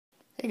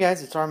Hey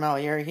guys, it's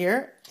Malieri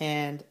here,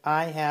 and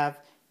I have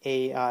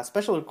a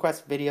special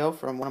request video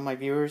from one of my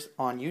viewers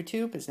on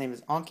YouTube. His name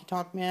is Honky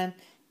Tonk Man,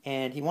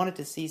 and he wanted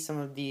to see some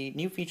of the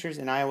new features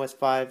in iOS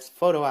 5's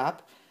photo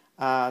app.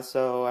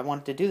 So I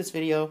wanted to do this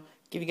video,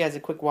 give you guys a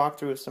quick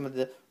walkthrough of some of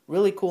the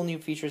really cool new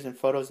features and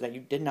photos that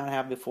you did not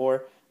have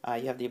before.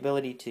 You have the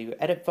ability to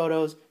edit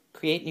photos,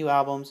 create new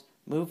albums,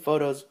 move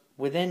photos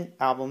within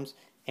albums,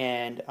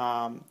 and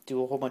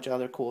do a whole bunch of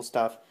other cool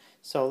stuff.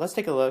 So let's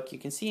take a look. You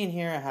can see in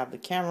here I have the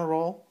camera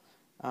roll.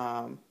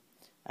 I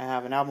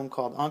have an album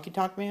called Honky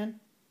Tonk Man,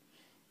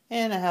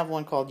 and I have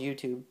one called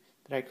YouTube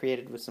that I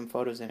created with some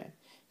photos in it.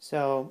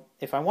 So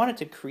if I wanted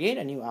to create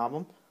a new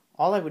album,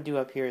 all I would do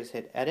up here is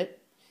hit edit,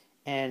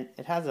 and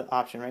it has an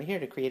option right here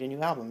to create a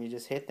new album. You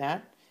just hit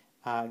that,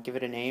 give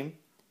it a name,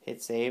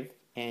 hit save,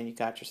 and you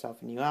got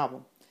yourself a new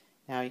album.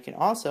 Now you can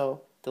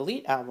also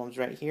delete albums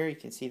right here. You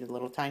can see the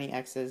little tiny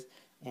X's,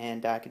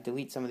 and I could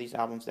delete some of these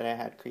albums that I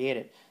had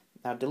created.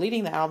 Now,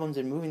 deleting the albums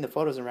and moving the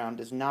photos around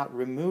does not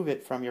remove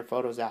it from your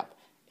Photos app.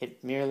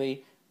 It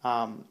merely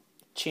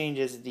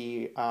changes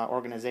the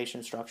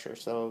organization structure.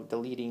 So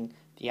deleting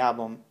the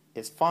album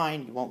is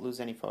fine. You won't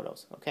lose any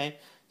photos. Okay,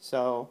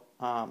 so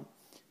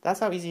that's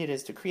how easy it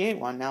is to create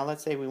one. Now,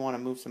 let's say we want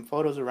to move some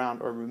photos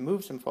around or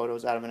remove some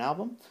photos out of an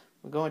album.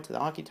 We'll go into the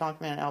Honky Tonk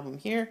Man album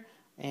here,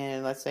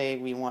 and let's say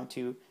we want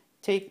to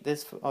take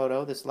this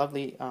photo, this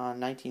lovely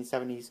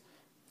 1970s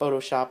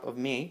Photoshop of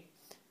me,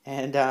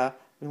 and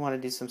we want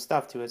to do some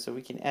stuff to it, so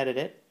we can edit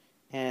it.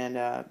 And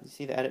you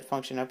see the edit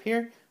function up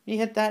here. When you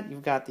hit that,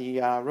 you've got the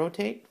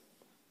rotate,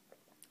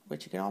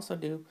 which you can also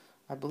do.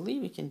 I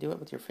believe you can do it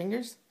with your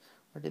fingers,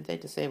 or did they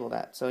disable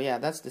that? So yeah,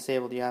 that's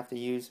disabled. You have to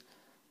use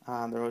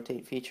the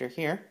rotate feature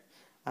here.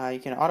 You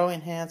can auto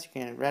enhance, you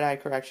can red eye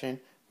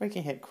correction, or you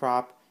can hit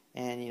crop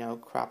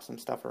and crop some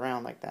stuff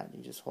around like that.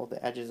 You just hold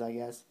the edges, I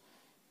guess,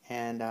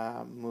 and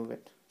move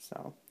it.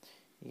 So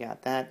you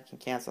got that. You can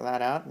cancel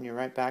that out, and you're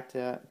right back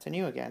to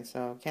new again.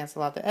 So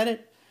cancel out the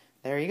edit.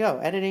 There you go.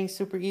 Editing's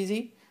super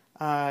easy.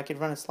 I could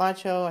run a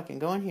slideshow. I can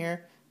go in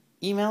here,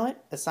 email it,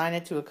 assign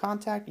it to a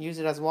contact, use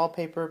it as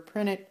wallpaper,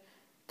 print it,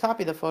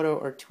 copy the photo,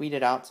 or tweet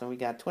it out. So we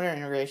got Twitter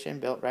integration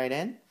built right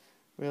in.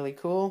 Really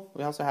cool.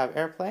 We also have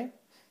AirPlay.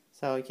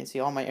 So you can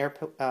see all my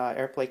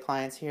AirPlay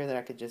clients here that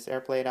I could just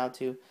AirPlay it out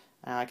to.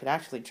 I could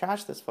actually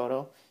trash this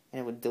photo, and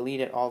it would delete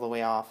it all the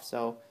way off.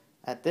 So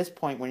at this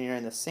point, when you're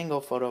in the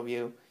single photo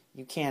view,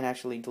 you can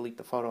actually delete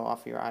the photo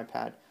off your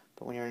iPad,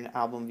 but when you're in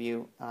album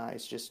view,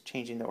 it's just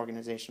changing the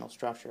organizational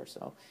structure.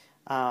 So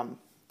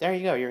there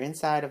you go. You're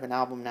inside of an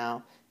album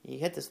now. You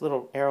hit this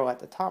little arrow at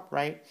the top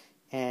right,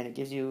 and it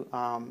gives you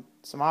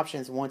some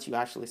options once you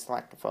actually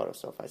select the photo.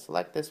 So if I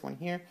select this one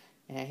here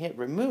and I hit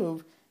remove,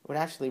 it would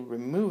actually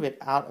remove it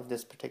out of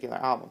this particular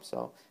album.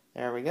 So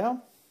there we go,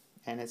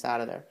 and it's out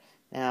of there.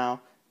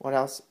 Now, what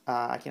else?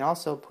 I can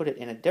also put it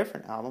in a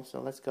different album. So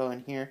let's go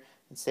in here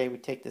and say we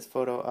take this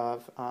photo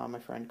of my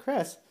friend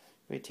Chris.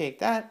 We take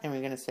that and we're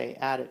going to say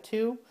add it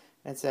to.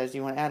 And it says, do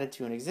you want to add it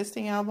to an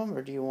existing album,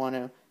 or do you want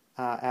to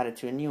add it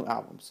to a new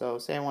album? So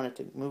say I wanted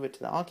to move it to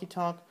the Honky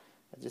Tonk.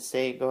 I'll just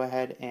say go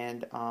ahead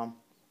and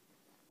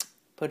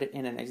put it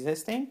in an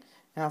existing.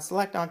 And I'll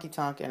select Honky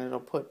Tonk, and it'll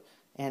put,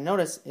 and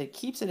notice it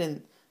keeps it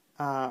in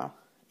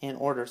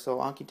order. So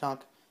Honky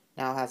Tonk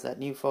now has that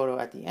new photo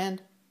at the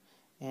end.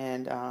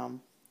 And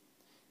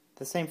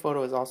the same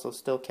photo is also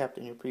still kept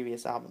in your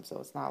previous album, so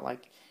it's not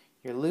like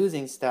you're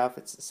losing stuff.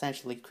 It's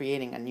essentially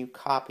creating a new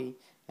copy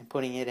and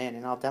putting it in,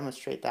 and I'll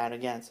demonstrate that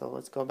again. So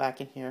let's go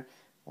back in here.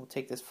 We'll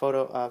take this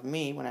photo of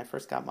me when I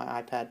first got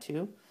my iPad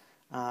 2.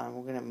 We're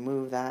going to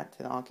move that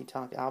to the Honky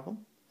Tonk album,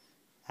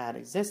 add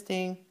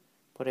existing,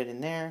 put it in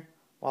there.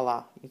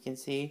 Voila, you can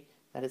see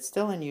that it's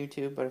still in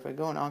YouTube, but if I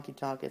go in Honky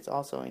Tonk, it's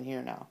also in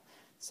here now.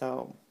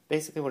 So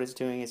basically what it's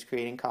doing is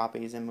creating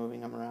copies and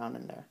moving them around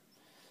in there.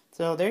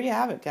 So there you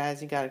have it,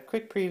 guys. You got a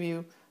quick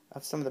preview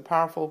of some of the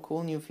powerful,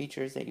 cool new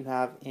features that you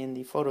have in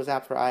the Photos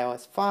app for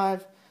iOS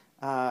 5.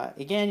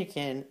 Again, you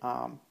can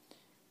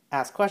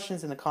ask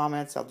questions in the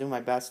comments. I'll do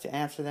my best to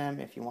answer them.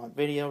 If you want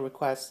video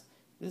requests,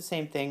 do the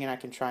same thing, and I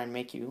can try and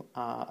make you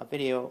a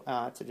video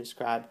to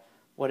describe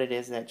what it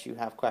is that you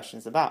have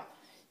questions about.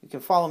 You can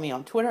follow me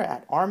on Twitter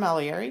at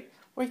 @rmalieri,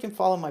 or you can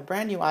follow my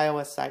brand new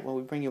iOS site where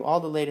we bring you all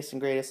the latest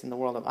and greatest in the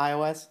world of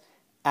iOS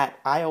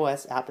at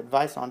iOS App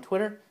Advice on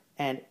Twitter,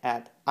 and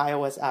at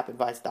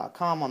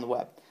iosappadvice.com on the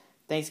web.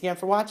 Thanks again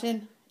for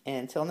watching,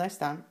 and until next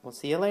time, we'll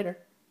see you later.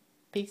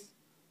 Peace.